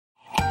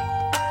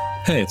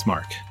Hey, it's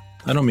Mark.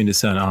 I don't mean to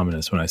sound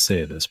ominous when I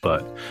say this,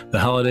 but the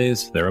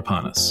holidays, they're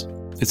upon us.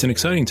 It's an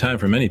exciting time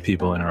for many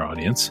people in our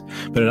audience,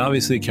 but it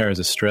obviously carries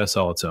a stress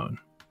all its own.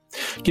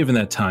 Given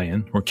that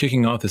tie-in, we're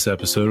kicking off this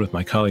episode with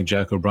my colleague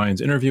Jack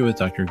O'Brien's interview with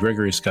Dr.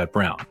 Gregory Scott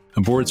Brown,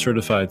 a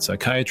board-certified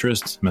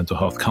psychiatrist, mental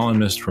health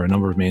columnist for a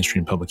number of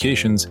mainstream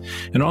publications,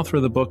 and author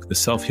of the book The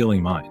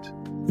Self-Healing Mind.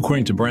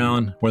 According to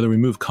Brown, whether we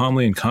move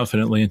calmly and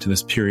confidently into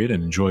this period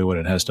and enjoy what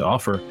it has to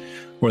offer,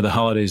 or the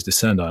holidays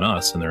descend on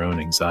us in their own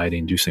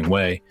anxiety-inducing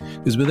way,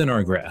 is within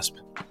our grasp.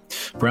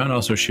 Brown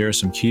also shares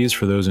some keys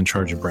for those in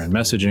charge of brand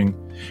messaging,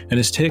 and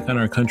his take on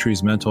our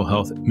country's mental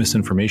health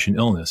misinformation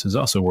illness is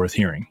also worth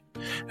hearing.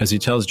 As he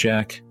tells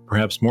Jack,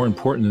 perhaps more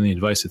important than the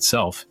advice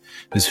itself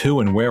is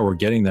who and where we're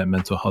getting that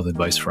mental health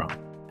advice from.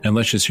 And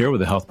let's just hear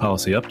with a health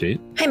policy update.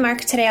 Hi,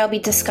 Mark. Today I'll be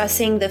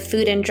discussing the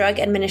Food and Drug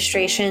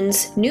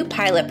Administration's new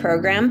pilot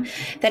program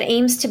that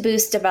aims to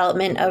boost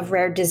development of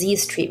rare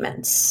disease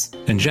treatments.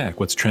 And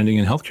Jack, what's trending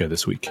in healthcare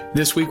this week?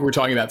 This week we're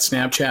talking about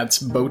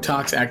Snapchat's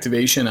Botox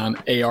activation on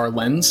AR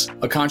Lens,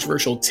 a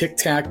controversial Tic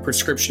Tac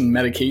prescription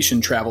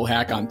medication travel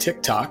hack on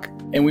TikTok,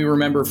 and we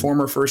remember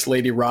former First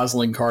Lady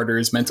Rosalind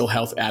Carter's mental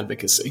health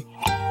advocacy.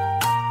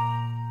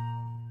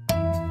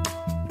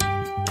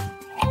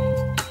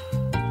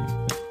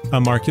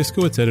 I'm Mark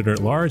Iskowitz,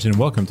 editor-at-large, and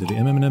welcome to the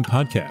MMM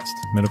Podcast,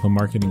 Medical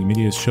Marketing and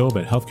Media's show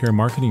about healthcare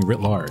marketing writ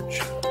large.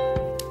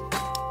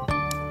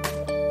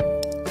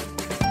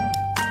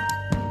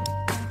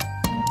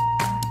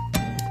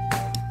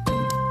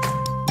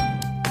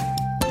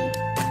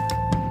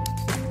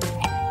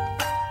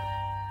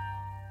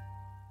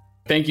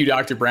 Thank you,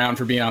 Dr. Brown,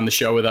 for being on the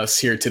show with us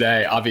here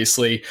today.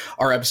 Obviously,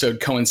 our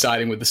episode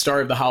coinciding with the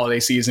start of the holiday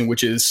season,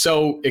 which is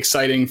so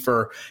exciting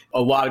for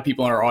a lot of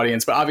people in our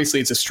audience. But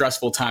obviously, it's a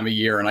stressful time of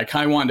year. And I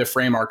kind of wanted to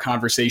frame our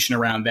conversation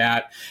around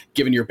that,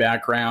 given your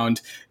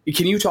background.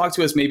 Can you talk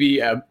to us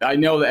maybe, I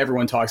know that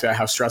everyone talks about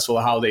how stressful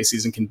the holiday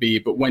season can be,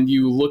 but when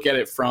you look at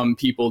it from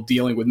people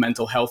dealing with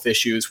mental health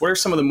issues, what are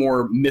some of the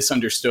more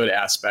misunderstood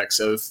aspects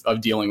of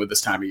dealing with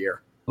this time of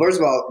year? First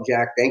of all,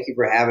 Jack, thank you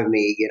for having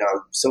me.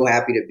 I'm so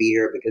happy to be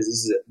here because this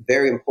is a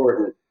very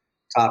important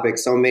topic.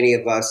 So many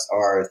of us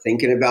are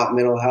thinking about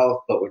mental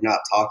health, but we're not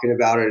talking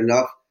about it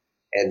enough.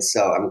 And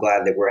so I'm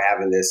glad that we're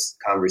having this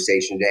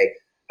conversation today.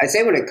 I'd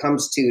say when it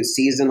comes to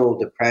seasonal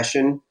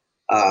depression,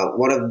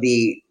 one of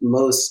the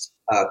most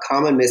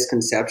common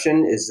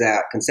misconceptions is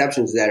that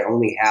it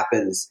only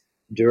happens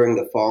during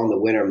the fall and the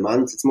winter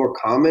months. It's more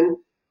common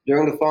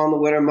during the fall and the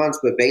winter months,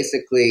 but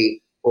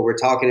basically what we're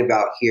talking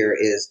about here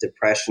is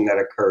depression that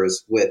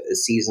occurs with a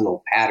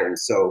seasonal pattern.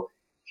 So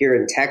here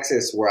in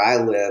Texas, where I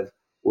live,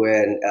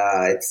 when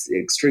it's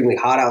extremely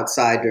hot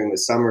outside during the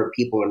summer,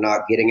 people are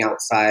not getting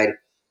outside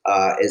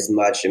as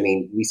much. I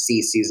mean, we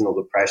see seasonal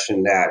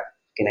depression that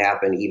can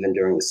happen even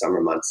during the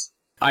summer months.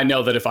 I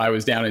know that if I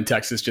was down in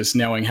Texas, just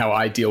knowing how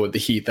I deal with the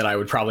heat, that I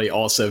would probably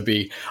also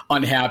be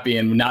unhappy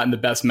and not in the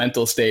best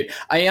mental state.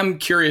 I am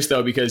curious,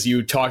 though, because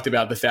you talked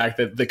about the fact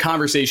that the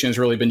conversation has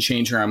really been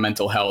changing around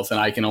mental health. And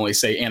I can only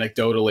say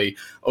anecdotally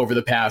over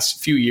the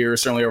past few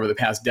years, certainly over the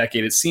past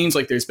decade, it seems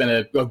like there's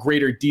been a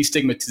greater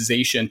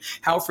destigmatization.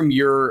 How, from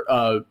your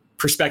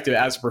perspective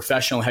as a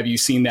professional, have you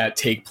seen that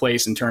take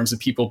place in terms of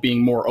people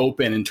being more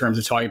open in terms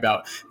of talking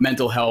about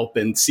mental health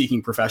and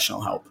seeking professional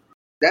help?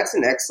 That's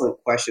an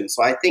excellent question.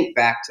 So I think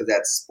back to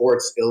that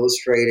Sports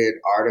Illustrated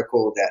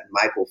article that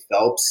Michael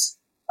Phelps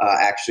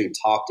actually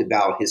talked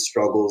about his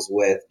struggles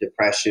with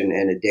depression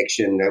and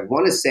addiction. I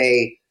want to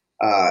say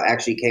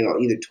actually came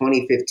out either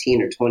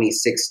 2015 or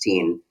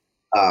 2016.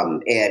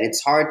 And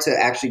it's hard to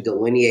actually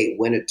delineate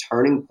when a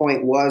turning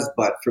point was.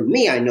 But for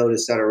me, I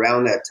noticed that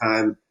around that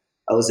time,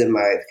 I was in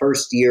my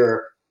first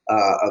year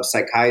of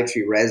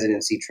psychiatry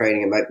residency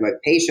training. And my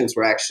patients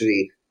were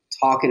actually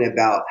talking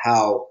about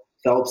how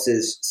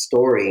Phelps's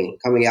story,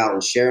 coming out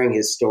and sharing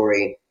his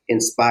story,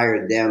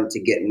 inspired them to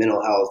get mental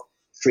health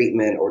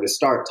treatment or to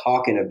start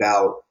talking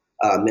about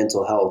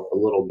mental health a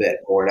little bit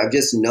more. And I've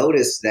just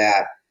noticed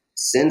that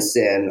since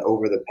then,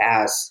 over the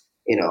past,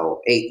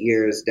 8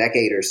 years,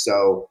 decade or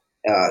so,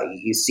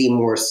 you see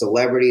more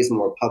celebrities,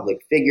 more public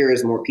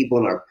figures, more people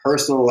in our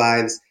personal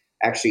lives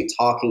actually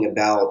talking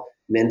about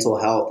mental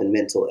health and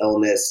mental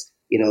illness,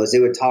 as they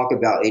would talk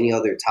about any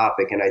other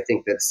topic. And I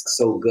think that's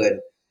so good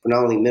for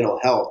not only mental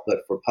health, but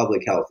for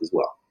public health as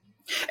well.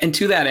 And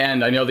to that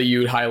end, I know that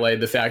you highlighted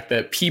the fact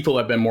that people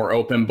have been more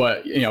open,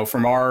 but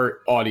from our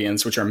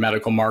audience, which are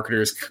medical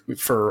marketers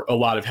for a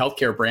lot of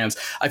healthcare brands,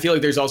 I feel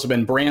like there's also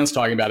been brands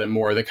talking about it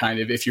more. The kind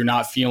of, if you're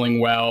not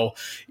feeling well,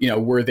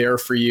 we're there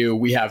for you.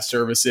 We have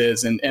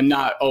services, and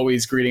not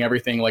always greeting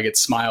everything like it's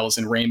smiles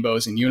and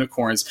rainbows and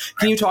unicorns.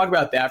 Can you talk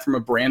about that from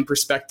a brand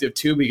perspective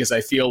too? Because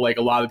I feel like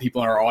a lot of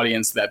people in our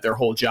audience that their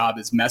whole job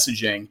is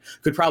messaging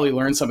could probably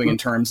learn something in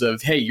terms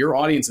of, hey, your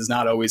audience is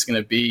not always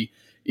going to be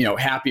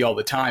happy all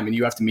the time, and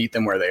you have to meet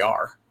them where they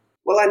are.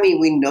 Well, I mean,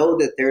 we know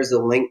that there's a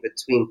link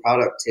between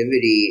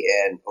productivity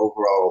and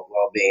overall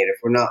well-being. If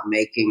we're not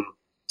making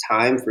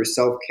time for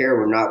self-care,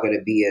 we're not going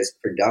to be as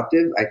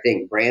productive. I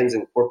think brands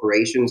and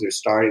corporations are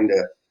starting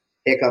to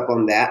pick up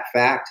on that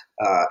fact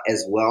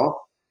as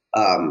well.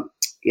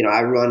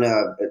 I run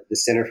the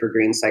Center for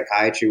Green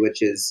Psychiatry,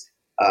 which is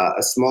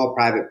a small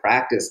private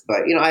practice,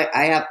 but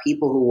I have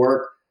people who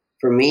work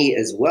for me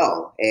as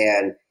well,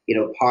 and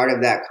part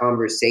of that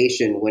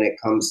conversation when it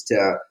comes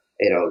to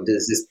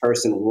does this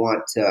person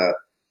want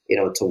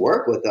to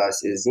work with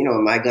us is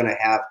am I going to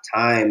have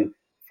time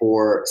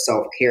for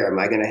self-care? Am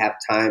I going to have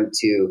time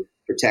to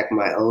protect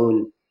my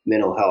own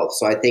mental health?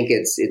 So I think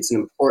it's an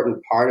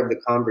important part of the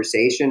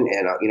conversation,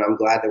 and I'm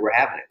glad that we're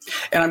having it.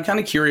 And I'm kind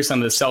of curious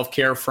on the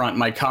self-care front.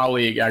 My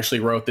colleague actually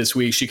wrote this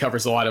week. She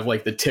covers a lot of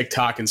like the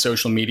TikTok and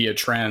social media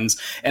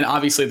trends, and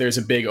obviously there's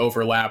a big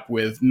overlap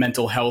with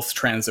mental health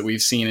trends that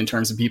we've seen in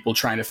terms of people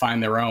trying to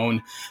find their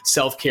own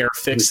self-care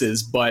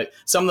fixes. But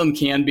some of them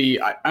can be,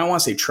 I don't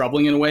want to say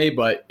troubling in a way,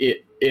 but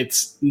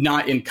it's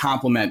not in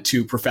complement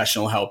to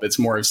professional help. It's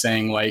more of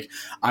saying like,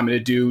 I'm going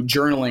to do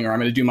journaling or I'm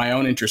going to do my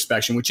own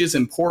introspection, which is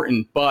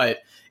important,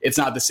 but it's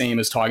not the same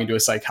as talking to a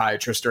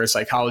psychiatrist or a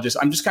psychologist.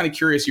 I'm just kind of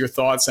curious your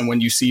thoughts on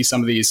when you see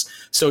some of these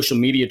social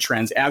media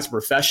trends as a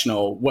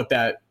professional, what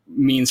that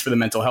means for the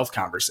mental health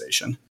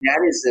conversation.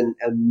 That is an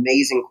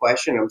amazing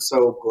question. I'm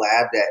so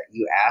glad that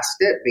you asked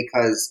it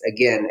because,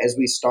 again, as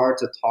we start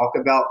to talk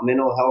about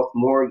mental health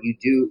more, you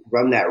do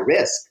run that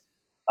risk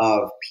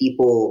of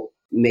people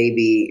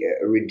maybe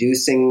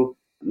reducing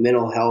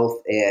mental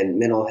health and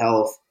mental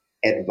health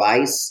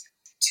advice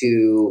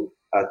to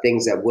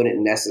things that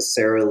wouldn't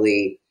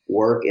necessarily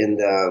work in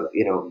the,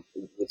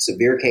 with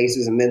severe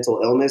cases of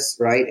mental illness,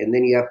 right? And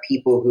then you have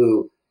people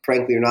who,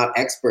 frankly, are not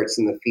experts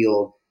in the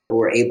field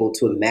who are able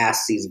to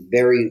amass these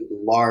very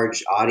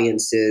large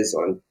audiences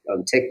on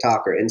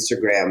TikTok or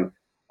Instagram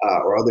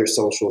or other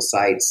social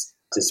sites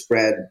to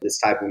spread this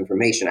type of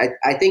information.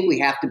 I think we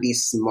have to be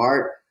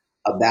smart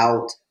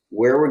about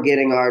where we're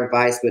getting our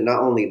advice, but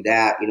not only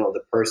that,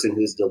 the person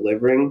who's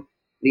delivering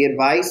the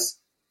advice.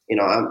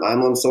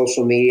 I'm on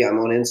social media, I'm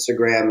on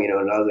Instagram,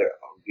 and other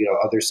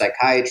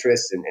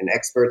psychiatrists and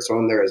experts are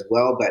on there as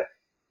well. But,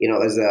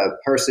 as a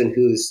person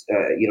who's,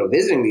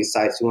 visiting these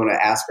sites, we want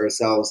to ask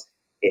ourselves,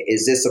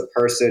 is this a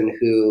person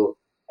who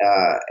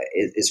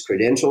is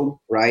credentialed,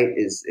 right?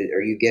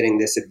 Are you getting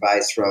this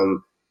advice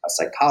from a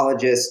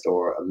psychologist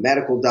or a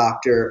medical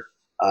doctor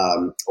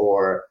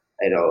or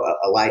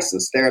a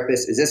licensed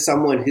therapist? Is this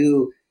someone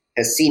who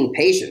has seen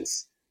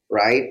patients,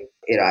 right?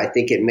 I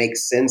think it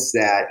makes sense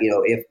that,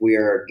 if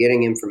we're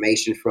getting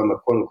information from a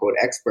quote unquote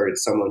expert,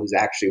 it's someone who's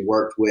actually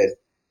worked with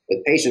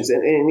patients.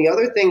 And the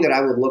other thing that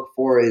I would look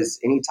for is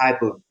any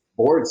type of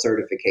board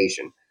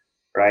certification,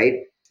 right?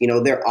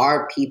 There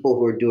are people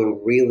who are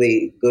doing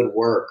really good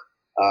work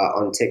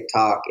on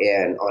TikTok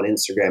and on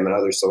Instagram and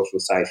other social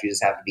sites. You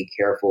just have to be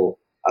careful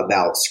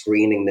about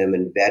screening them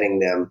and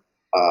vetting them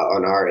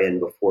on our end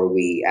before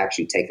we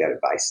actually take that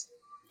advice.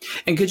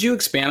 And could you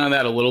expand on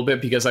that a little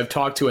bit? Because I've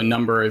talked to a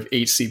number of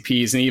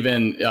HCPs and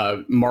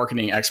even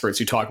marketing experts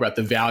who talk about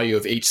the value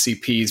of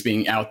HCPs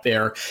being out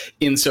there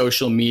in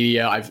social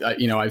media.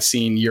 I've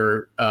seen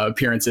your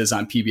appearances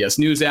on PBS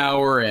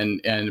NewsHour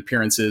and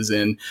appearances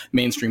in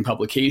mainstream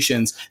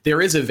publications.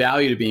 There is a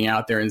value to being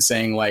out there and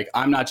saying, like,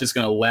 I'm not just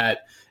going to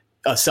let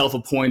a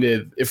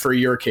self-appointed, for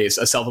your case,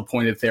 a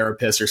self-appointed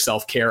therapist or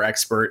self-care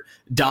expert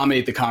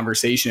dominate the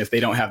conversation if they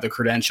don't have the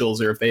credentials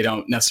or if they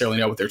don't necessarily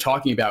know what they're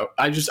talking about.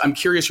 I'm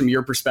curious from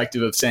your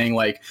perspective of saying,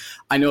 like,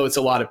 I know it's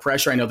a lot of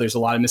pressure. I know there's a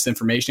lot of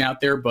misinformation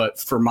out there, but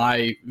for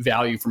my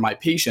value, for my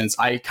patients,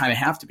 I kind of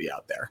have to be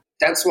out there.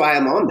 That's why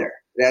I'm on there.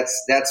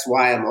 That's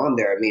why I'm on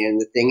there. I mean, and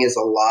the thing is,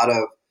 a lot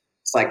of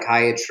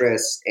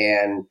psychiatrists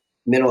and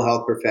mental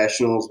health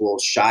professionals will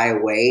shy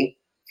away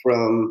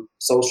from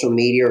social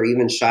media or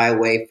even shy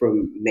away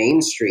from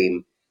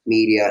mainstream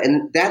media.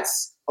 And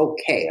that's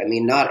okay. I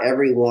mean, not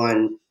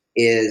everyone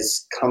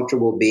is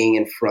comfortable being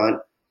in front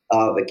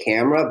of a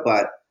camera,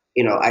 but,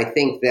 I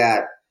think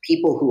that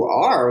people who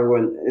are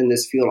in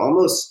this field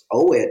almost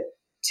owe it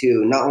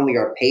to not only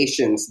our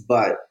patients,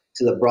 but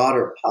to the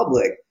broader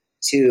public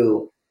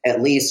to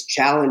at least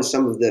challenge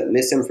some of the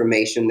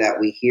misinformation that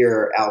we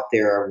hear out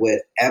there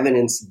with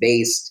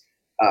evidence-based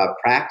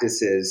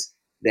practices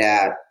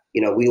that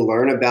we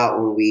learn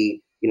about when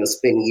we,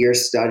 spend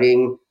years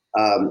studying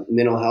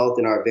mental health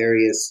in our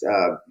various,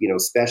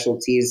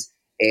 specialties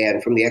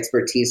and from the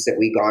expertise that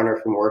we garner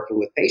from working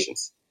with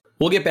patients.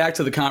 We'll get back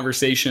to the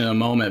conversation in a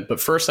moment, but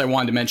first I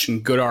wanted to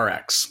mention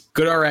GoodRx.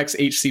 GoodRx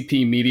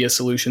HCP Media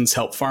Solutions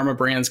help pharma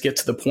brands get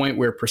to the point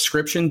where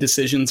prescription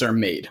decisions are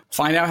made.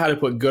 Find out how to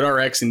put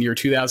GoodRx in your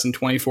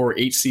 2024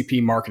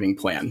 HCP marketing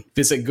plan.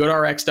 Visit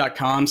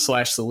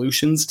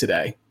goodrx.com/solutions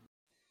today.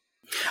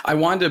 I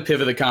wanted to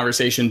pivot the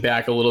conversation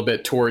back a little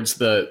bit towards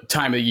the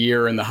time of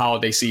year and the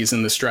holiday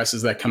season, the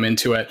stresses that come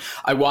into it.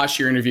 I watched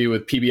your interview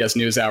with PBS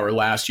NewsHour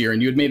last year,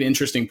 and you had made an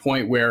interesting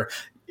point where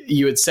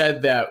you had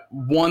said that,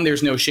 one,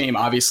 there's no shame,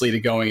 obviously,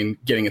 to going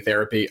and getting a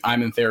therapy.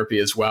 I'm in therapy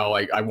as well.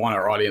 I want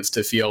our audience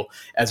to feel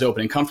as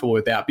open and comfortable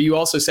with that. But you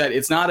also said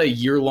it's not a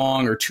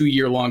year-long or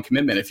 2-year-long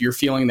commitment. If you're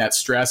feeling that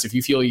stress, if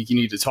you feel like you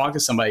need to talk to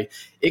somebody,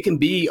 it can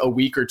be a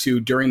week or two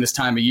during this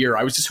time of year.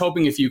 I was just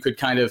hoping if you could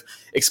kind of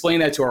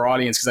explain that to our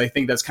audience, because I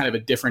think that's kind of a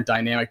different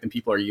dynamic than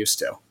people are used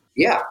to.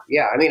 Yeah.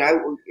 I mean,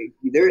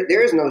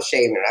 there is no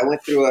shame in it. I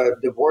went through a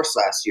divorce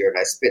last year and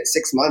I spent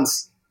 6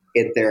 months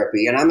in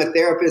therapy, and I'm a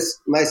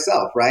therapist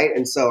myself, right?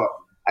 And so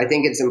I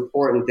think it's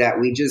important that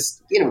we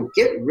just,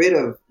 get rid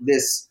of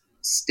this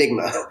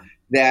stigma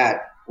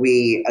that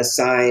we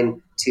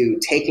assign to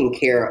taking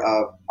care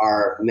of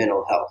our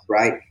mental health,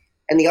 right?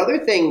 And the other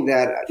thing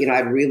that,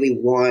 I'd really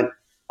want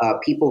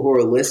people who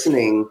are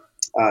listening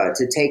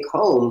to take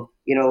home,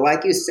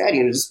 like you said,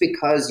 just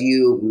because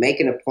you make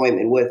an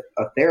appointment with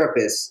a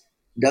therapist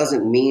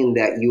doesn't mean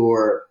that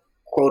you're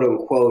quote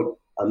unquote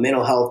a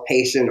mental health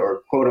patient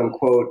or quote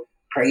unquote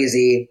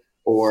crazy,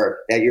 or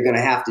that you're going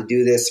to have to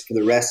do this for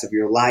the rest of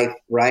your life,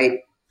 right?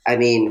 I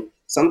mean,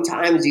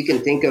 sometimes you can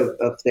think of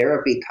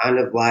therapy kind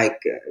of like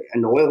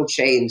an oil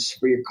change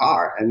for your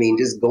car. I mean,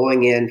 just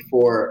going in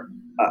for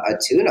a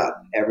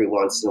tune-up every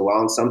once in a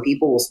while. And some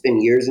people will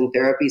spend years in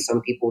therapy.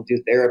 Some people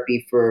do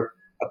therapy for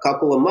a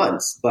couple of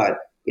months. But,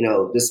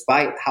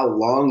 despite how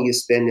long you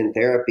spend in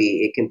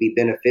therapy, it can be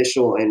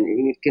beneficial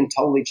and it can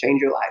totally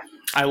change your life.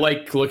 I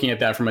like looking at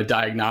that from a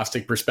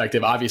diagnostic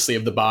perspective, obviously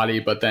of the body,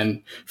 but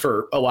then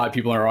for a lot of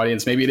people in our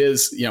audience, maybe it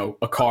is,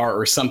 a car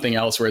or something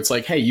else where it's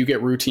like, hey, you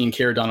get routine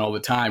care done all the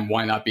time.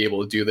 Why not be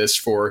able to do this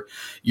for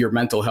your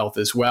mental health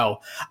as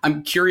well?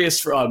 I'm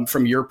curious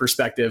from your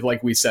perspective,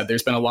 like we said,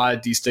 there's been a lot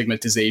of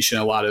destigmatization,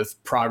 a lot of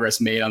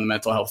progress made on the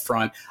mental health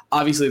front.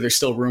 Obviously, there's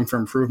still room for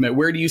improvement.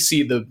 Where do you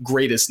see the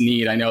greatest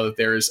need? I know that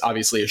there's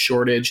obviously a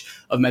shortage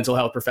of mental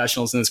health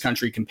professionals in this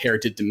country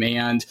compared to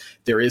demand.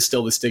 There is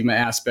still the stigma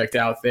aspect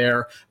out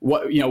there.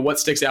 What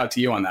sticks out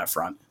to you on that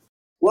front?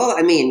 Well,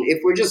 I mean,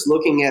 if we're just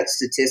looking at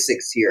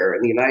statistics here,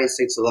 in the United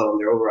States alone,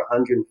 there are over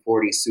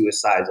 140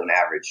 suicides on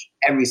average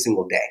every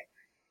single day.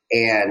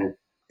 And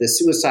the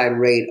suicide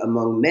rate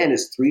among men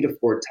is 3 to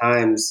 4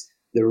 times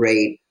the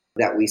rate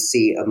that we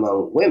see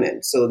among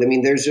women. So, I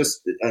mean, there's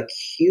just a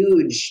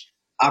huge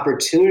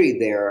opportunity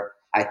there,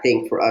 I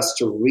think, for us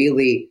to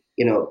really,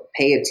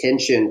 pay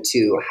attention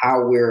to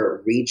how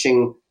we're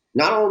reaching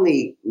not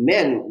only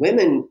men,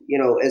 women,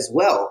 as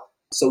well.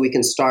 So we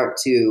can start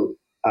to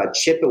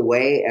chip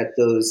away at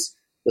those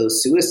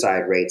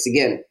suicide rates.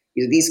 Again,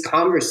 these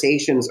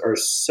conversations are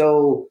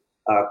so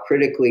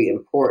critically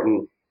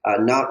important,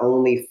 not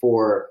only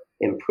for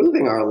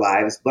improving our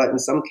lives, but in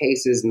some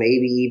cases,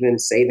 maybe even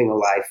saving a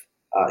life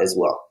as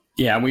well.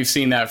 Yeah, and we've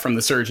seen that from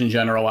the Surgeon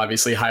General,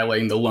 obviously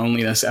highlighting the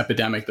loneliness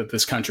epidemic that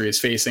this country is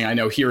facing. I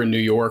know here in New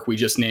York, we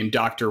just named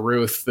Dr.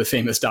 Ruth, the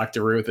famous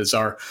Dr. Ruth, as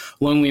our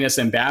loneliness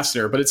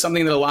ambassador. But it's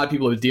something that a lot of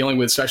people are dealing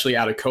with, especially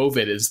out of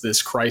COVID, is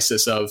this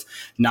crisis of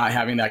not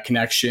having that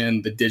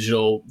connection, the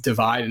digital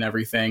divide and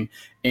everything.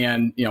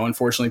 And,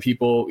 unfortunately,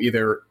 people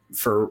either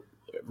for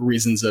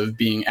reasons of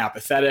being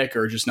apathetic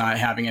or just not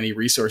having any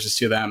resources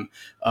to them,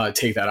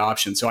 take that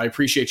option. So I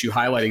appreciate you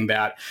highlighting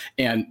that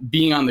and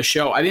being on the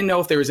show. I didn't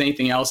know if there was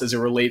anything else as it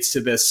relates to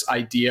this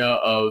idea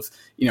of,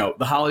 the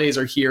holidays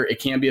are here. It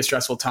can be a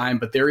stressful time,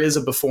 but there is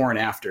a before and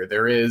after.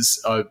 There is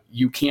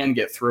you can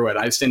get through it.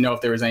 I just didn't know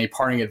if there was any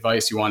parting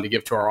advice you wanted to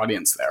give to our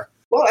audience there.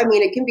 Well, I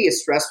mean, it can be a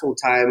stressful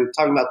time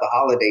talking about the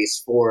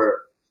holidays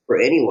for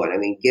anyone. I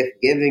mean,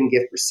 gift giving,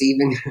 gift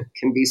receiving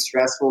can be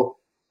stressful.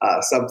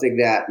 Something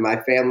that my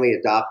family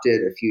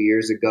adopted a few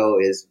years ago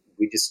is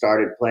we just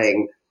started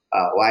playing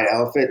White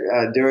Elephant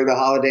during the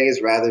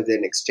holidays rather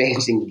than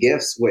exchanging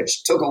gifts,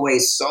 which took away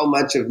so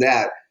much of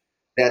that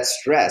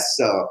stress.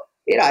 So,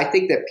 I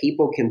think that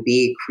people can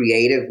be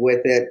creative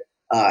with it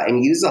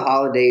and use the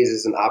holidays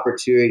as an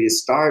opportunity to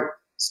start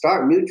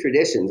new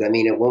traditions. I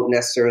mean, it won't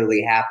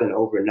necessarily happen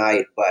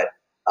overnight, but,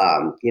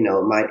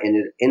 it might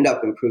end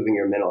up improving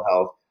your mental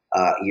health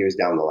years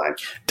down the line.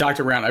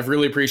 Dr. Brown, I've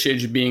really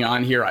appreciated you being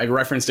on here. I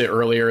referenced it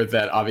earlier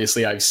that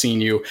obviously I've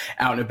seen you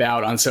out and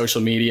about on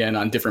social media and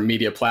on different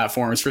media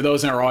platforms. For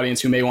those in our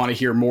audience who may want to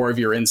hear more of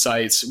your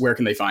insights, where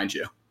can they find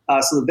you?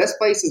 So the best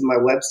place is my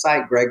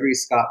website,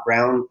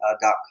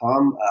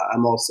 GregoryScottBrown.com.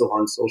 I'm also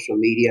on social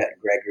media at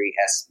Gregory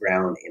S.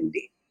 Brown,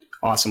 MD.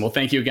 Awesome. Well,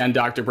 thank you again,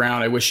 Dr.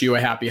 Brown. I wish you a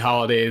happy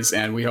holidays,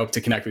 and we hope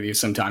to connect with you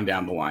sometime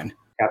down the line.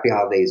 Happy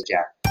holidays,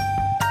 Jack.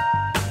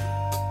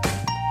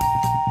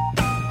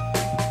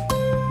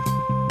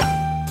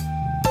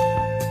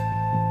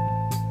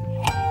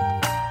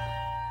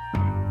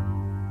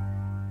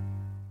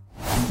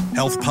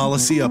 Health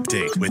Policy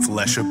Update with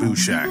Lesha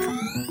Bushak.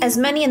 As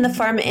many in the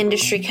pharma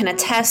industry can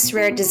attest,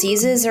 rare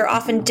diseases are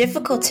often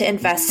difficult to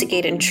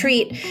investigate and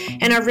treat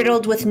and are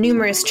riddled with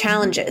numerous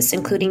challenges,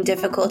 including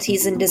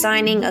difficulties in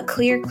designing a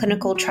clear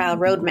clinical trial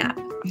roadmap.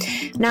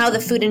 Now, the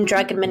Food and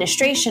Drug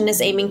Administration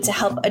is aiming to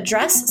help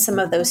address some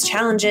of those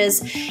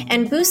challenges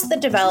and boost the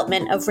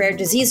development of rare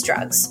disease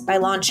drugs by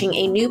launching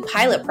a new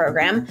pilot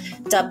program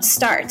dubbed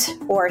START,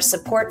 or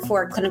Support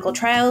for Clinical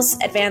Trials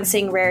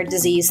Advancing Rare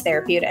Disease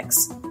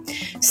Therapeutics.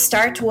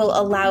 START will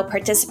allow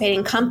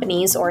participating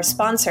companies or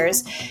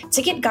sponsors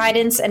to get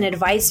guidance and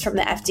advice from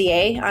the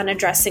FDA on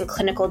addressing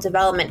clinical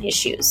development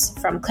issues,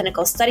 from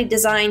clinical study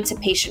design to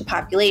patient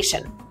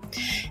population.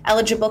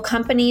 Eligible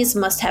companies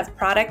must have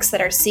products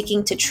that are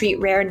seeking to treat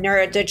rare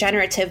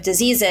neurodegenerative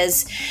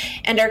diseases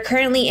and are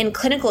currently in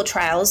clinical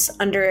trials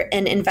under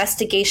an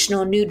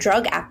investigational new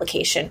drug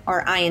application,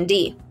 or IND.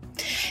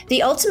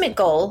 The ultimate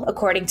goal,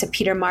 according to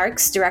Peter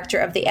Marks, director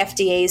of the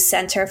FDA's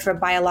Center for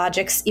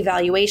Biologics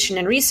Evaluation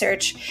and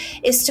Research,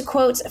 is to,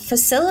 quote,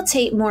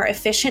 facilitate more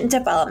efficient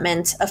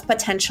development of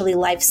potentially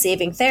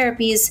life-saving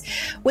therapies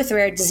with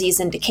rare disease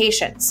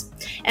indications,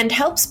 and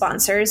help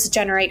sponsors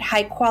generate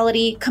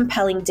high-quality,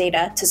 compelling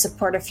data to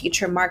support a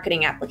future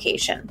marketing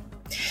application.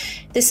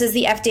 This is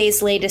the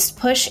FDA's latest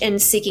push in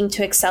seeking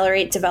to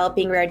accelerate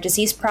developing rare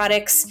disease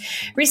products.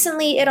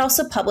 Recently, it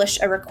also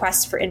published a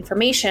request for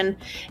information,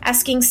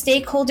 asking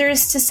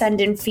stakeholders to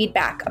send in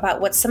feedback about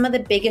what some of the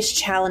biggest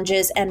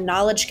challenges and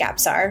knowledge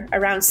gaps are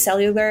around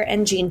cellular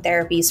and gene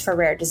therapies for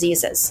rare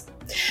diseases.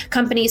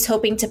 Companies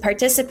hoping to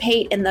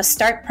participate in the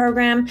START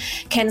program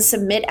can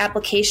submit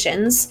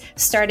applications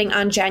starting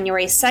on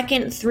January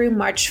 2nd through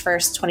March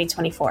 1st,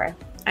 2024.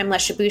 I'm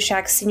Lesha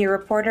Bushak, senior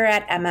reporter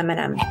at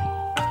MMM.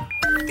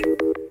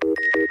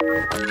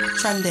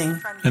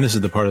 Trending. And this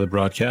is the part of the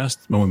broadcast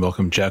when we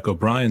welcome Jack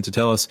O'Brien to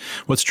tell us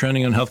what's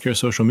trending on healthcare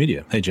social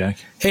media. Hey, Jack.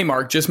 Hey,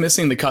 Mark. Just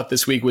missing the cut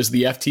this week was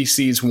the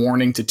FTC's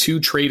warning to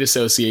 2 trade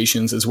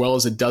associations, as well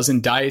as a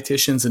dozen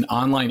dietitians and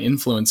online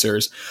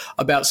influencers,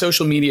 about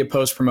social media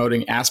posts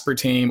promoting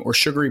aspartame or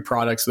sugary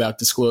products without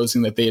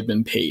disclosing that they had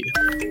been paid.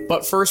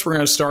 But first, we're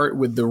going to start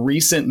with the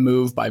recent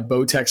move by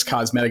Botex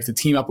Cosmetic to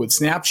team up with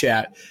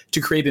Snapchat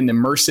to create an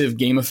immersive,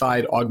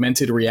 gamified,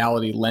 augmented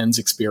reality lens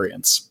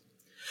experience.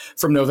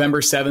 From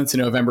November 7th to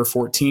November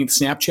 14th,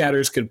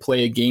 Snapchatters could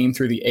play a game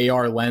through the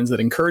AR lens that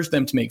encouraged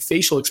them to make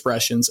facial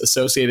expressions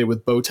associated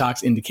with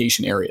Botox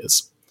indication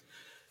areas.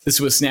 This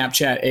was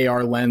Snapchat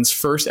AR Lens'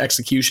 first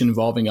execution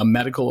involving a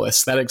medical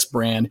aesthetics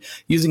brand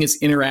using its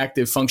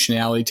interactive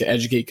functionality to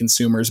educate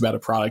consumers about a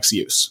product's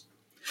use.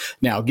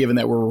 Now, given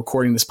that we're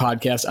recording this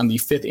podcast on the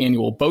 5th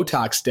annual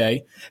Botox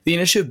Day, the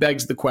initiative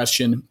begs the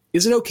question,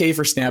 is it okay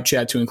for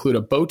Snapchat to include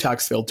a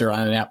Botox filter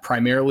on an app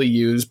primarily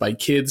used by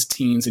kids,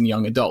 teens, and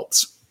young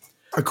adults?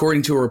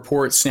 According to a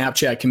report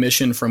Snapchat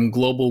commissioned from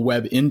Global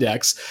Web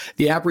Index,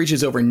 the app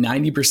reaches over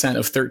 90%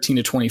 of 13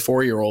 to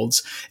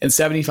 24-year-olds and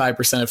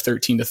 75% of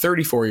 13 to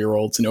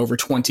 34-year-olds in over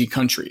 20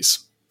 countries.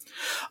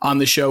 On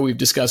the show, we've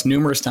discussed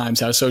numerous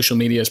times how social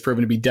media has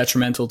proven to be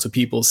detrimental to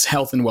people's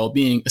health and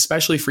well-being,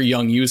 especially for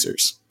young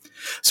users.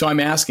 So I'm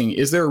asking,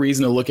 is there a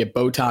reason to look at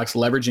Botox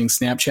leveraging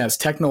Snapchat's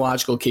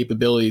technological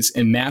capabilities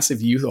and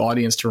massive youth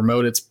audience to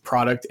promote its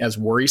product as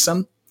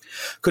worrisome?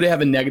 Could it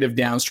have a negative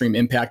downstream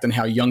impact on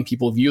how young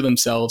people view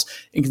themselves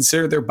and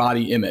consider their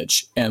body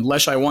image? And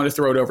Lesh, I want to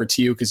throw it over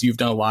to you because you've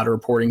done a lot of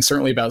reporting,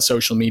 certainly about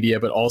social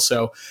media, but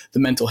also the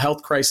mental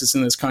health crisis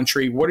in this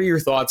country. What are your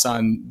thoughts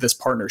on this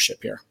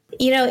partnership here?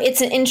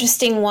 It's an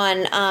interesting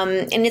one,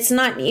 and it's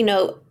not,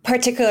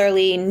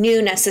 particularly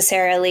new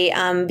necessarily,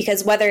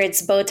 because whether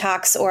it's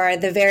Botox or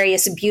the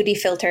various beauty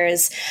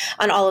filters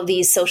on all of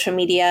these social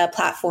media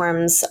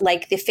platforms,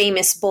 like the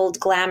famous bold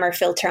glamour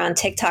filter on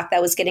TikTok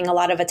that was getting a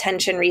lot of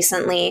attention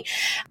recently,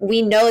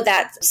 we know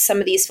that some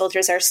of these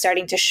filters are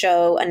starting to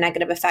show a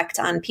negative effect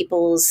on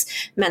people's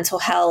mental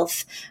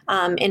health.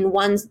 In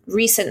one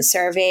recent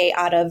survey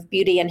out of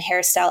beauty and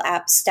hairstyle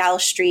app Style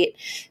Street,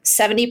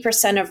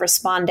 70% of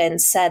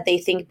respondents said they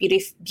think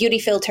beauty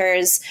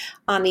filters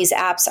on these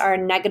apps are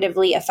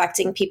negatively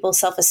affecting people's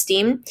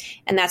self-esteem.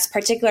 And that's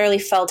particularly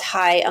felt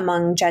high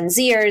among Gen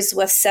Zers,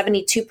 with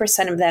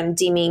 72% of them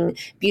deeming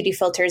beauty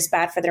filters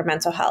bad for their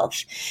mental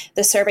health.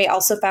 The survey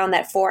also found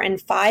that 4 in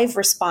 5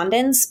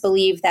 respondents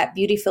believe that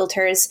beauty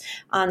filters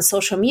on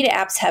social media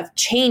apps have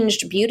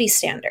changed beauty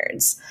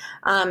standards.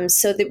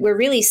 So that we're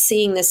really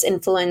seeing this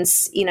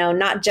influence,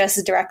 not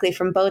just directly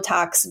from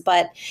Botox,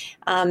 but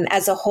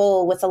as a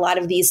whole, with a lot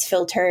of these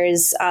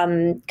filters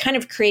kind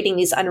of creating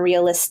these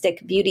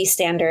unrealistic beauty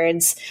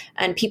standards.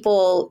 And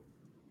people,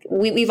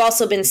 we've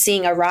also been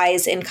seeing a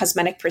rise in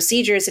cosmetic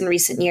procedures in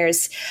recent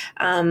years,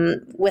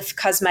 with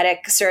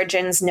cosmetic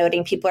surgeons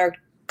noting people are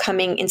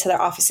coming into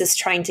their offices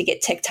trying to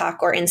get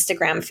TikTok or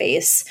Instagram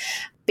face,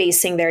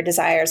 basing their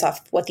desires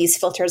off what these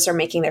filters are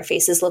making their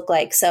faces look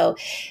like. So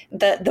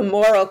the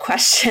moral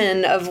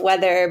question of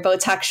whether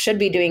Botox should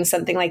be doing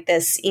something like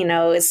this,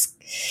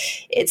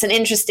 it's an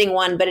interesting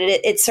one, but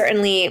it's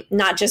certainly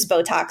not just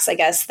Botox, I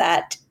guess,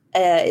 that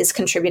is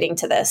contributing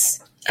to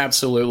this.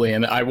 Absolutely.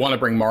 And I want to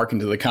bring Mark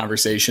into the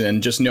conversation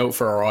and just note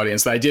for our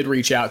audience that I did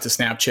reach out to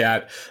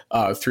Snapchat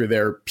through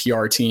their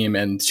PR team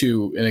and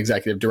to an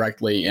executive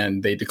directly,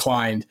 and they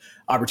declined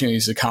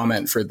opportunities to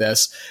comment for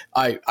this.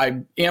 I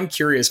am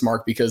curious,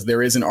 Mark, because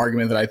there is an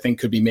argument that I think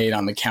could be made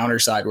on the counter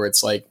side where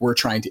it's like we're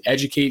trying to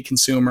educate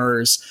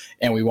consumers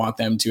and we want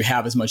them to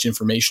have as much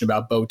information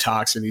about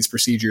Botox or these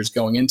procedures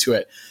going into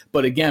it.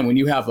 But again, when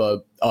you have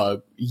a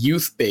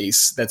youth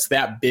base that's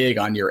that big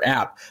on your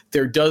app,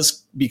 there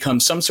does become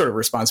some sort of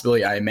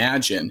responsibility, I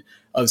imagine,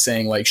 of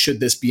saying, like,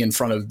 should this be in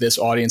front of this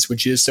audience,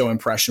 which is so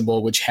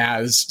impressionable, which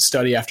has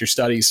study after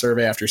study,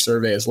 survey after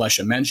survey, as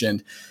Lesha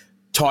mentioned,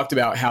 talked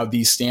about how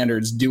these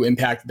standards do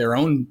impact their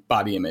own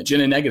body image in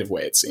a negative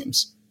way, it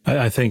seems.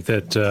 I think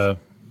that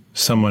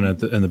someone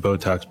in the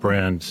Botox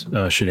brand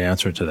should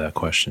answer to that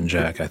question,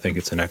 Jack. I think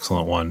it's an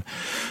excellent one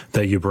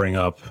that you bring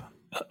up.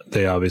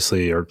 They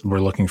obviously we're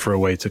looking for a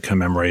way to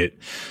commemorate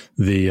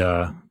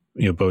the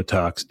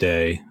Botox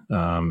Day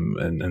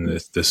and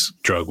this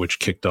drug which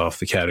kicked off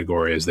the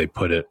category, as they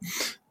put it.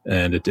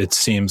 And it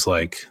seems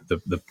like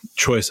the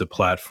choice of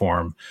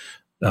platform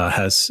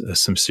has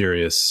some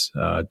serious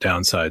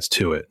downsides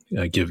to it,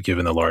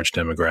 given the large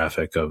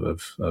demographic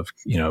of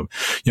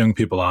young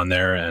people on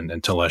there,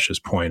 and to Lesh's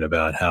point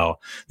about how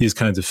these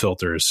kinds of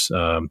filters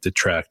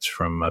detract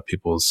from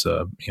people's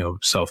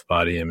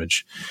self-body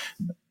image.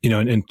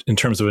 In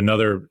terms of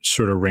another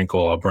sort of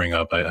wrinkle I'll bring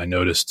up, I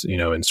noticed,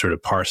 in sort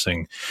of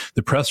parsing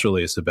the press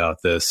release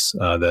about this,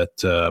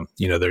 that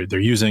they're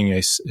using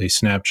a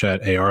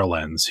Snapchat AR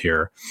lens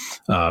here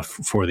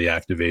for the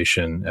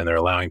activation, and they're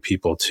allowing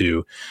people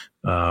to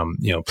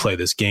play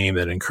this game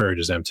that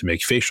encourages them to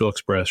make facial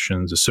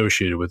expressions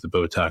associated with the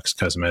Botox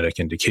cosmetic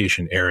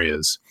indication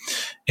areas.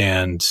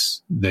 And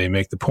they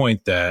make the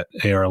point that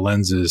AR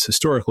lenses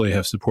historically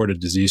have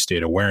supported disease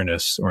state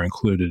awareness or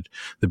included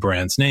the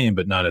brand's name,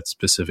 but not its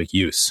specific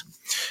use.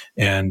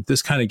 And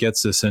this kind of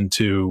gets us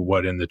into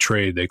what in the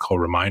trade they call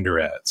reminder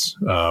ads,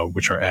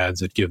 which are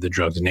ads that give the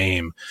drug's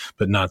name,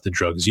 but not the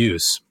drug's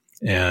use.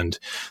 And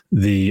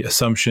the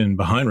assumption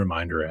behind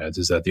reminder ads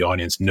is that the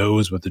audience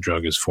knows what the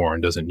drug is for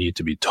and doesn't need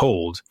to be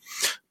told.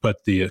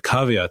 But the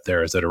caveat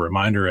there is that a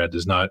reminder ad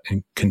does not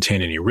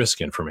contain any risk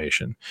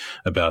information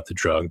about the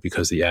drug,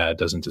 because the ad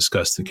doesn't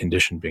discuss the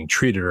condition being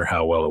treated or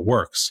how well it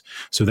works.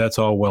 So that's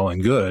all well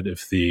and good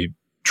if the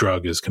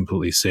drug is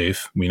completely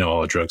safe. We know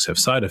all drugs have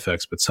side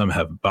effects, but some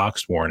have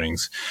boxed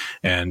warnings.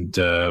 And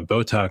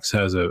Botox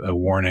has a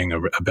warning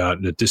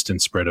about a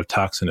distant spread of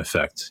toxin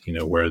effect,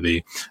 where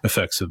the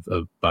effects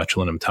of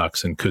botulinum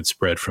toxin could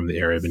spread from the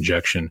area of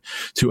injection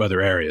to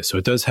other areas. So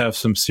it does have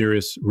some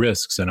serious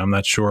risks. And I'm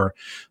not sure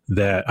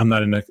that I'm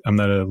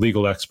not a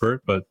legal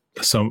expert, but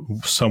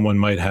someone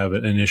might have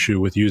an issue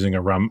with using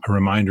a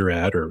reminder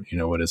ad, or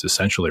what is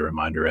essentially a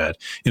reminder ad,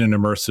 in an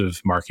immersive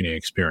marketing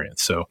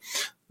experience. So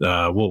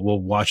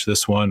we'll watch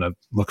this one. I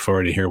look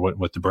forward to hear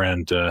what the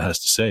brand has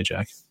to say,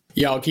 Jack.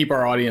 Yeah, I'll keep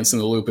our audience in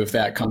the loop if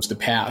that comes to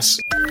pass.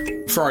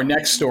 For our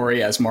next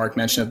story, as Mark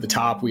mentioned at the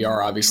top, we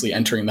are obviously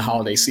entering the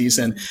holiday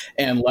season,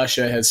 and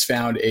Lesha has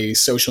found a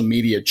social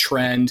media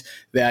trend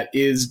that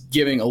is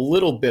giving a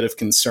little bit of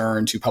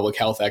concern to public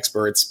health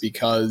experts,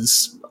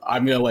 because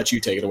I'm going to let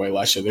you take it away,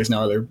 Lesha. There's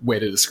no other way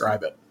to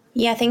describe it.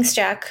 Yeah, thanks,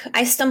 Jack.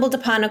 I stumbled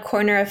upon a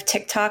corner of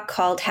TikTok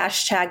called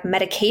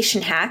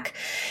 #MedicationHack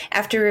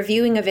after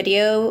reviewing a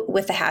video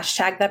with the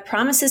hashtag that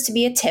promises to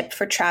be a tip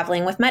for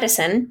traveling with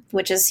medicine,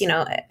 which is,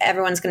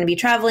 everyone's going to be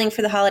traveling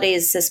for the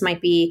holidays. This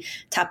might be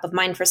top of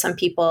mind for some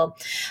people.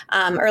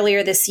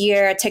 Earlier this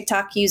year, a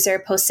TikTok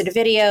user posted a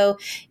video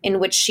in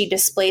which she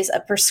displays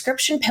a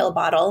prescription pill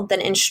bottle, then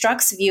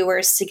instructs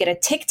viewers to get a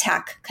Tic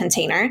Tac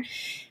container,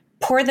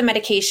 pour the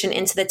medication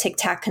into the Tic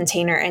Tac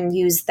container, and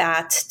use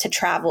that to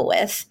travel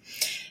with.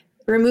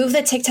 Remove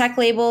the Tic Tac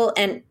label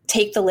and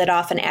take the lid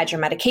off and add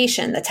your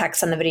medication. The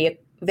text on the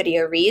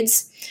video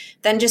reads,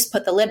 then just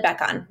put the lid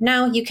back on.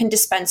 Now you can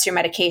dispense your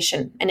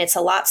medication, and it's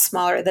a lot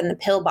smaller than the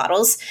pill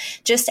bottles.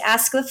 Just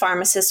ask the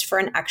pharmacist for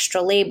an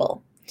extra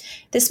label.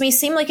 This may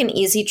seem like an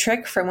easy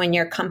trick for when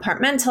you're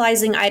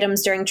compartmentalizing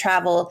items during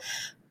travel,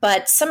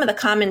 but some of the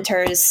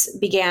commenters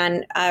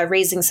began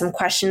raising some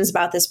questions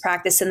about this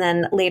practice. And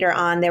then later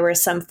on, there were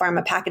some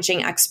pharma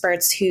packaging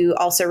experts who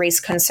also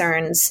raised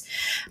concerns.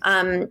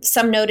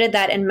 Some noted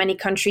that in many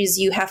countries,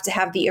 you have to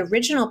have the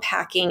original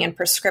packing and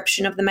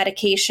prescription of the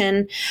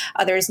medication.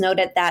 Others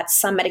noted that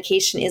some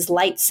medication is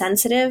light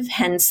sensitive,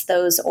 hence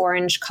those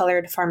orange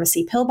colored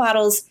pharmacy pill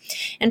bottles,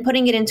 and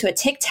putting it into a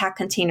Tic Tac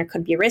container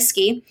could be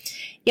risky.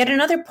 Yet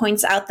another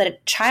points out that a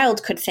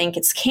child could think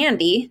it's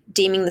candy,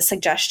 deeming the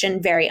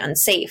suggestion very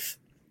unsafe.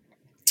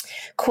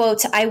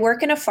 Quote, I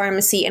work in a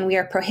pharmacy and we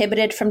are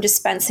prohibited from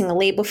dispensing a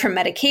label for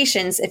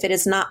medications if it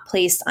is not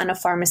placed on a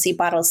pharmacy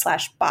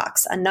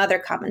bottle/box, another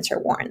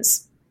commenter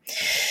warns.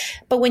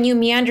 But when you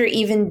meander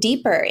even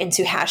deeper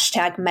into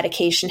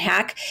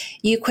 #MedicationHack,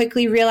 you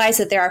quickly realize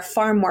that there are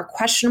far more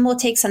questionable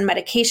takes on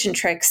medication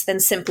tricks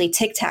than simply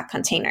Tic Tac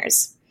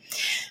containers.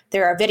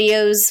 There are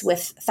videos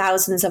with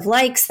thousands of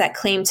likes that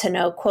claim to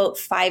know, quote,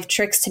 5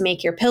 tricks to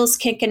make your pills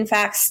kick in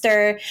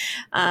faster.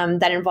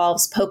 That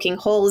involves poking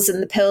holes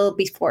in the pill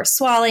before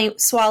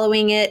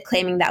swallowing it,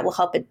 claiming that will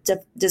help it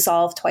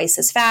dissolve twice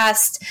as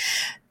fast.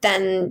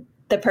 Then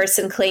the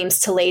person claims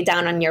to lay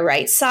down on your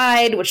right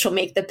side, which will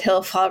make the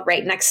pill fall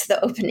right next to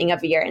the opening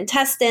of your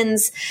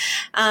intestines.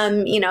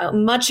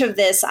 Much of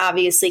this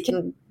obviously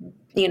can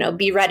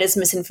be read as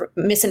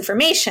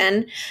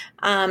misinformation.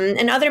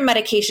 And other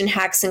medication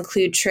hacks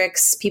include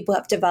tricks people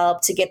have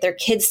developed to get their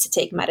kids to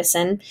take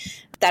medicine.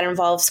 That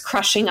involves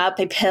crushing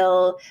up a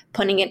pill,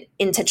 putting it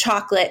into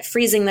chocolate,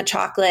 freezing the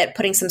chocolate,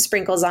 putting some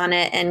sprinkles on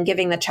it, and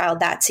giving the child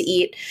that to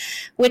eat,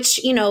 which,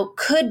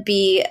 could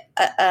be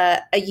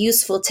a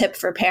useful tip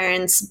for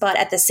parents. But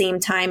at the same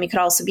time, it could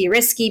also be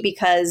risky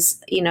because,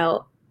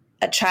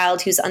 a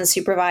child who's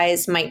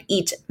unsupervised might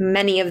eat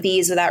many of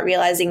these without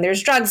realizing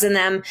there's drugs in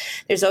them.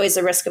 There's always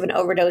a risk of an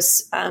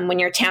overdose when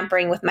you're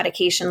tampering with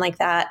medication like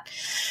that.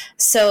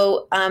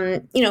 So,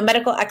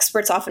 medical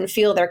experts often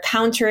feel they're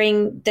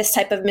countering this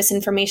type of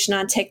misinformation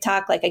on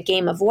TikTok like a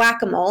game of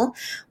whack-a-mole.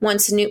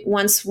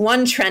 Once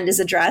one trend is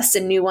addressed, a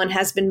new one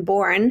has been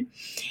born.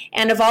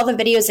 And of all the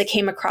videos I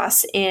came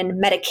across in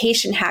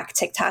medication hack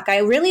TikTok, I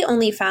really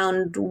only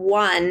found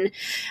one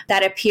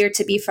that appeared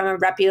to be from a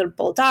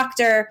reputable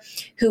doctor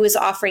who was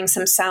offering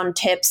some sound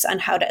tips on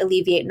how to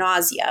alleviate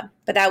nausea.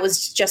 But that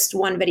was just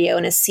one video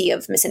in a sea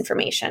of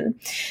misinformation.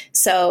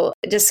 So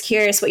just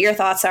curious what your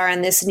thoughts are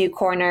on this new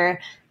corner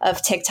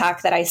of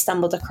TikTok that I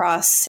stumbled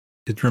across.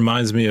 It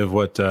reminds me of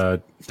what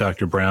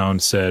Dr. Brown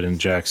said in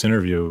Jack's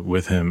interview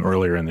with him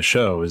earlier in the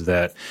show, is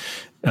that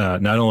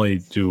not only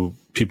do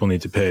people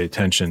need to pay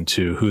attention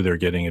to who they're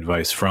getting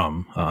advice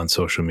from on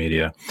social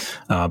media,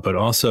 but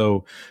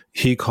also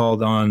he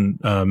called on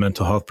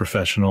mental health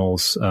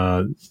professionals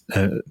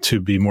to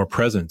be more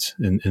present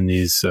in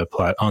these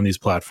on these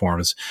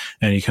platforms,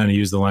 and he kind of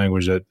used the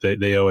language that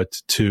they owe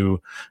it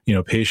to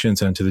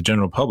patients and to the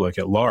general public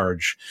at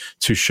large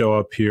to show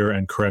up here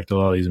and correct a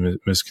lot of these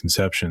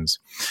misconceptions.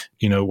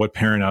 What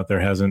parent out there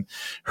hasn't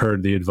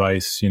heard the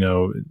advice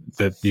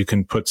that you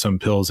can put some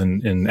pills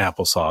in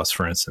applesauce,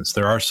 for instance?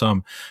 There are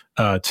some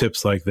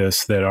tips like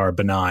this that are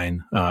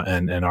benign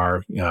and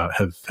are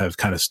have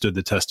kind of stood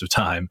the test of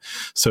time,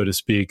 so to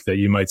speak, that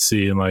you might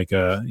see in like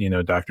a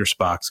Dr.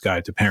 Spock's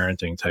Guide to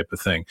Parenting type of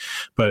thing.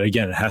 But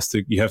again,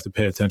 you have to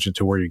pay attention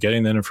to where you're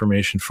getting that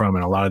information from,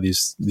 and a lot of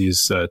these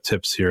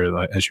tips here,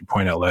 as you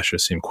point out, Lesha,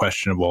 seem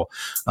questionable,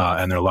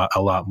 and they're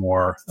a lot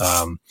more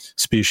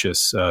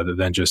specious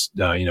than just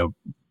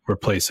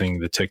replacing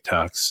the Tic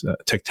Tacs,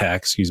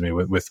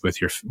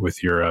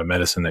 with your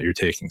medicine that you're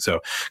taking.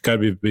 So, got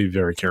to be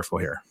very careful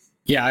here.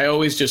 Yeah, I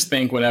always just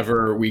think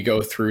whenever we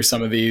go through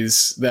some of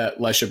these that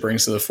Lesha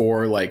brings to the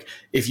fore, like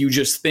if you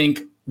just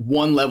think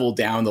one level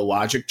down the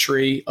logic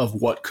tree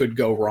of what could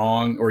go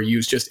wrong, or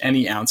use just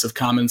any ounce of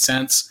common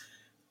sense,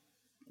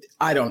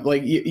 I don't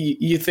like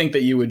you think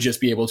that you would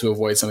just be able to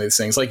avoid some of these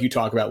things. Like you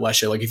talk about,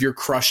 Lesha, like if you're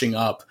crushing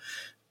up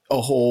a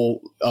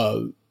whole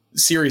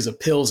series of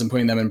pills and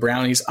putting them in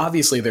brownies,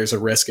 obviously there's a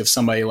risk if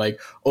somebody like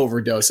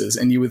overdoses,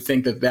 and you would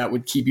think that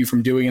would keep you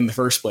from doing it in the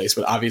first place.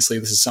 But obviously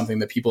this is something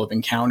that people have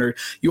encountered.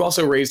 You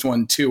also raised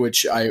one too,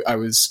 which I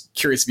was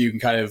curious if you can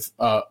kind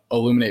of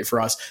illuminate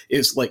for us,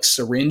 is like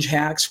syringe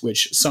hacks,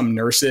 which some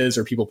nurses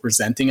or people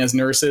presenting as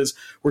nurses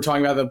were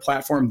talking about the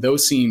platform.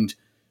 Those seemed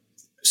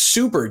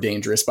super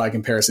dangerous by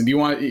comparison.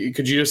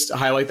 Could you just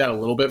highlight that a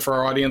little bit for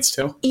our audience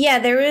too? Yeah,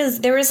 there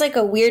was like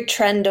a weird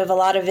trend of a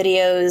lot of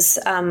videos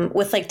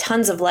with like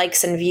tons of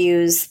likes and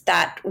views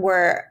that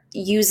were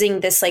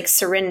using this like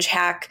syringe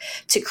hack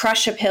to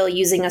crush a pill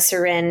using a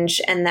syringe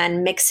and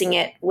then mixing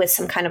it with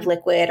some kind of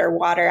liquid or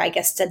water, I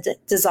guess, to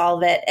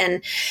dissolve it.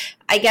 And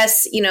I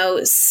guess,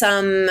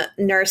 some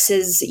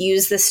nurses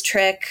use this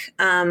trick,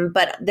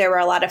 but there were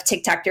a lot of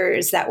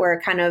TikTokers that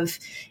were kind of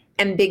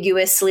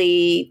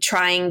ambiguously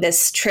trying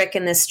this trick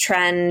and this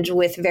trend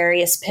with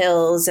various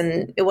pills,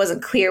 and it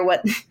wasn't clear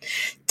what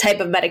type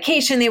of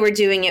medication they were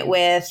doing it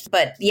with.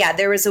 But yeah,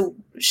 there was a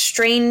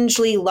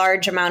strangely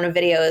large amount of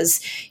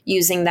videos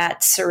using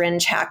that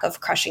syringe hack of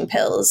crushing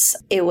pills.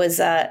 It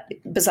was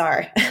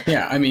bizarre.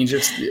 Yeah, I mean,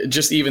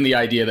 just even the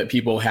idea that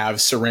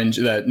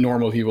that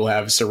normal people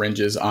have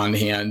syringes on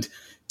hand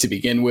to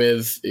begin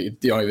with. You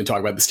don't even talk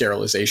about the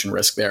sterilization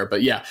risk there.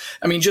 But yeah,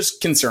 I mean, just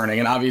concerning.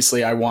 And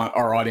obviously I want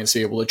our audience to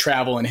be able to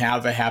travel and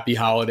have a happy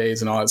holidays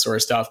and all that sort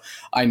of stuff.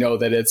 I know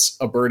that it's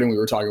a burden. We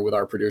were talking with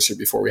our producer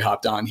before we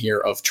hopped on here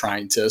of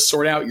trying to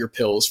sort out your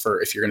pills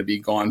for if you're going to be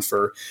gone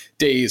for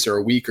days or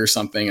a week or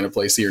something in a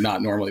place that you're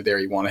not normally there.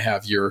 You want to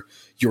have your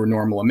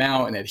normal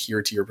amount and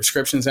adhere to your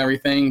prescriptions and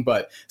everything.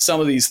 But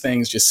some of these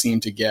things just seem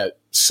to get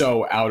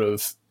so out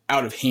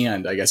of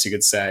hand, I guess you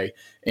could say.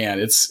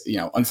 And it's,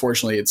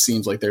 unfortunately, it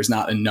seems like there's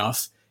not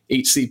enough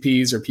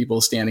HCPs or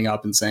people standing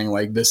up and saying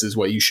like, this is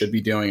what you should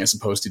be doing as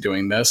opposed to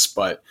doing this.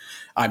 But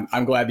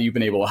I'm glad that you've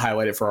been able to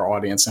highlight it for our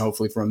audience. And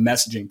hopefully from a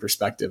messaging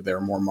perspective, there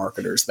are more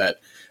marketers that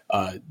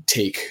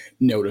take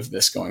note of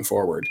this going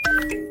forward.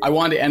 I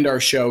wanted to end our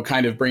show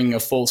kind of bringing a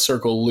full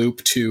circle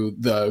loop to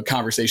the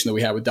conversation that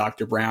we had with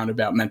Dr. Brown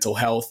about mental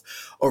health.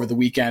 Over the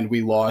weekend,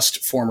 we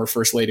lost former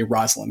First Lady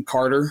Rosalind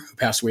Carter, who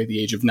passed away at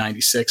the age of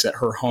 96 at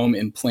her home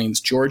in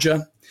Plains,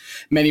 Georgia.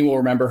 Many will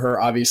remember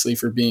her, obviously,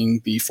 for being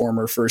the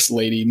former First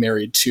Lady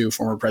married to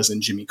former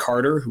President Jimmy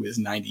Carter, who is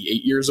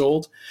 98 years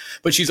old.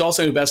 But she's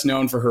also best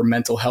known for her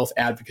mental health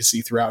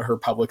advocacy throughout her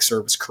public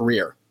service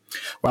career.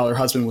 While her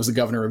husband was the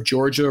governor of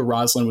Georgia,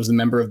 Rosalind was a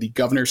member of the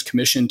Governor's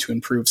Commission to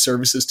improve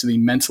services to the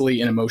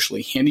mentally and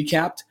emotionally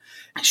handicapped.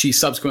 She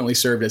subsequently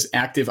served as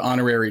active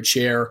honorary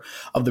chair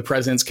of the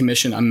President's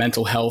Commission on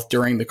Mental Health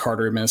during the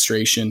Carter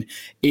administration,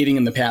 aiding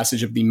in the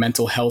passage of the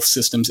Mental Health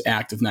Systems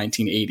Act of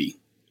 1980.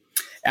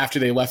 After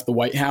they left the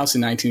White House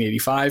in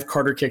 1985,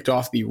 Carter kicked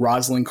off the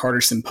Rosalind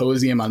Carter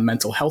Symposium on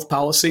Mental Health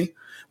Policy,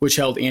 which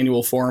held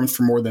annual forums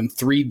for more than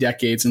 3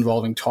 decades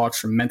involving talks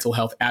from mental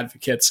health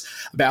advocates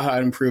about how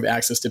to improve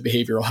access to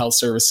behavioral health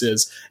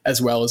services,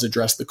 as well as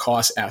address the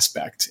cost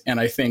aspect. And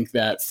I think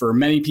that for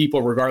many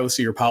people, regardless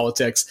of your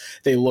politics,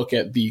 they look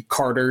at the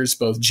Carters,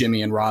 both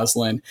Jimmy and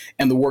Rosalind,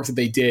 and the work that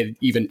they did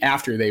even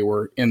after they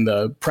were in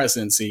the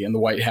presidency in the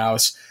White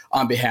House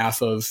on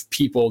behalf of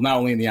people, not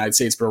only in the United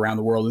States, but around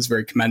the world, is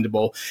very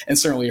commendable. And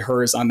certainly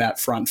hers on that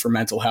front for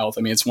mental health.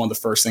 I mean, it's one of the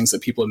first things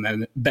that people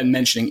have been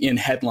mentioning in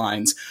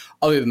headlines,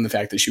 other than the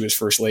fact that she was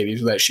First Lady,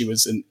 that she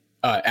was an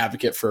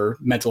advocate for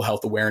mental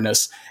health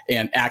awareness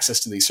and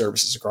access to these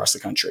services across the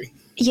country.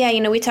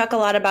 Yeah, we talk a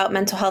lot about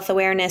mental health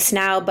awareness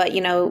now, but,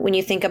 when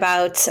you think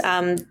about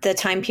the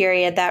time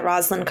period that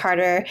Rosalind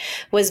Carter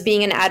was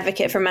being an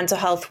advocate for mental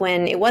health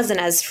when it wasn't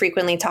as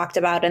frequently talked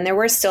about, and there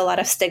were still a lot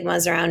of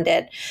stigmas around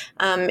it,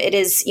 it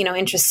is,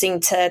 interesting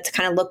to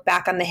kind of look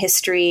back on the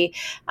history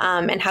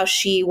and how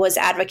she was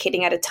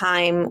advocating at a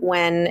time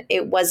when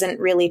it wasn't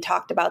really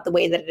talked about the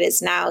way that it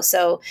is now.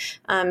 So,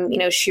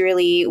 she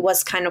really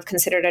was kind of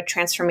considered a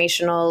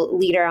transformational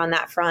leader on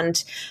that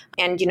front.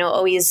 And,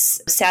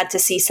 always sad to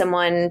see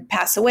someone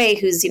pass away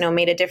who's,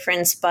 made a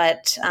difference,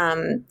 but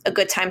a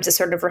good time to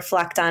sort of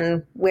reflect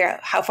on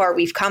how far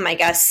we've come, I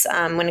guess,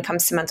 when it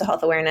comes to mental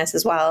health awareness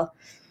as well.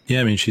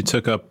 Yeah, I mean, she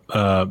took up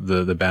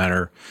the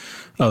banner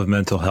of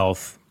mental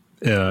health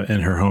in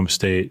her home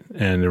state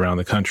and around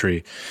the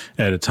country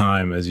at a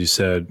time, as you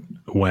said,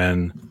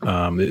 when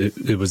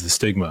it was the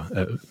stigma,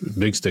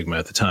 big stigma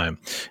at the time.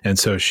 And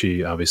so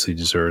she obviously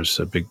deserves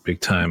a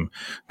big time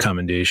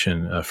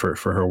commendation for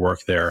her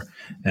work there.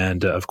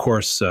 And of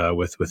course,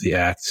 with the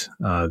act,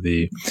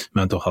 the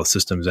Mental Health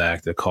Systems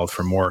Act, that called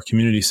for more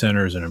community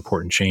centers and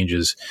important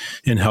changes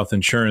in health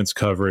insurance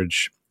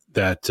coverage,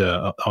 that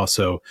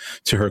also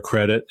to her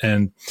credit.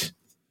 And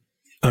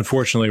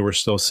unfortunately, we're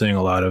still seeing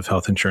a lot of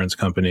health insurance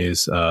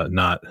companies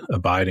not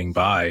abiding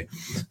by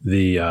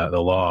the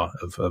law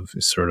of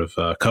sort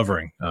of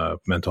covering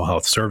mental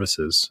health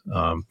services.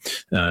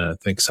 I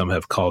think some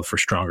have called for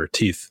stronger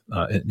teeth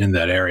in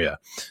that area,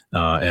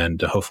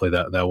 and hopefully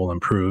that will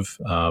improve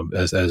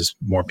as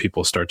more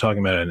people start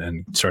talking about it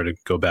and start to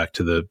go back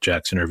to the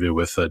Jack's interview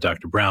with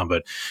Dr. Brown.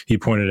 But he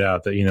pointed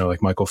out that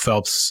like Michael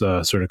Phelps'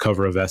 sort of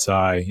cover of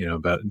SI,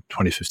 about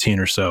 2015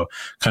 or so,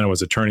 kind of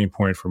was a turning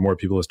point for more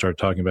people to start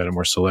talking about it,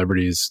 more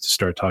celebrities to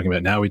start talking about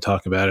it. Now we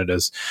talk about it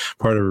as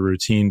part of a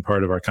routine,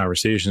 part of our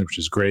conversations, which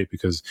is great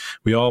because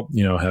we all,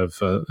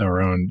 have our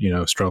own,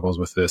 struggles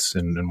with this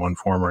in one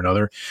form or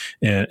another.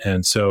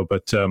 And so,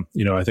 but,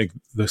 I think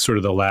the sort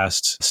of the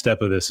last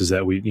step of this is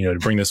that we, to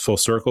bring this full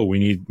circle,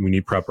 we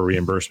need proper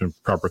reimbursement,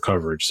 proper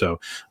coverage. So,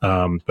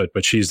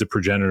 but she's the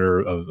progenitor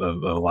of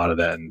a lot of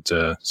that.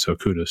 And so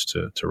kudos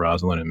to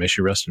Rosalind, and may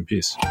she rest in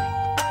peace.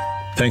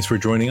 Thanks for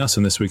joining us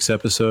on this week's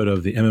episode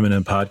of the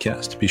MM&M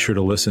Podcast. Be sure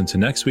to listen to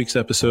next week's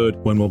episode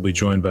when we'll be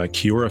joined by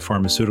Kiora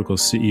Pharmaceuticals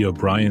CEO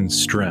Brian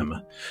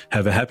Strem.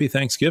 Have a happy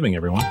Thanksgiving,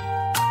 everyone.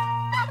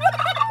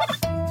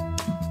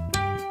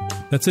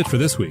 That's it for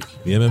this week.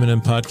 The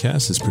MM&M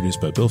Podcast is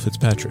produced by Bill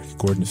Fitzpatrick,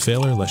 Gordon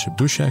Failer, Lesha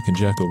Bushak, and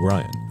Jack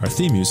O'Brien. Our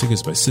theme music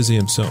is by Sizzy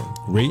Mson.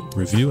 Rate,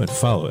 review, and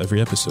follow every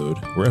episode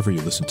wherever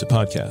you listen to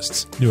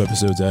podcasts. New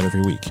episodes out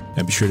every week.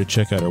 And be sure to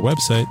check out our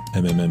website,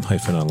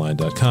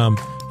 mmm-online.com,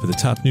 for the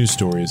top news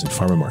stories in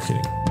pharma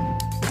marketing.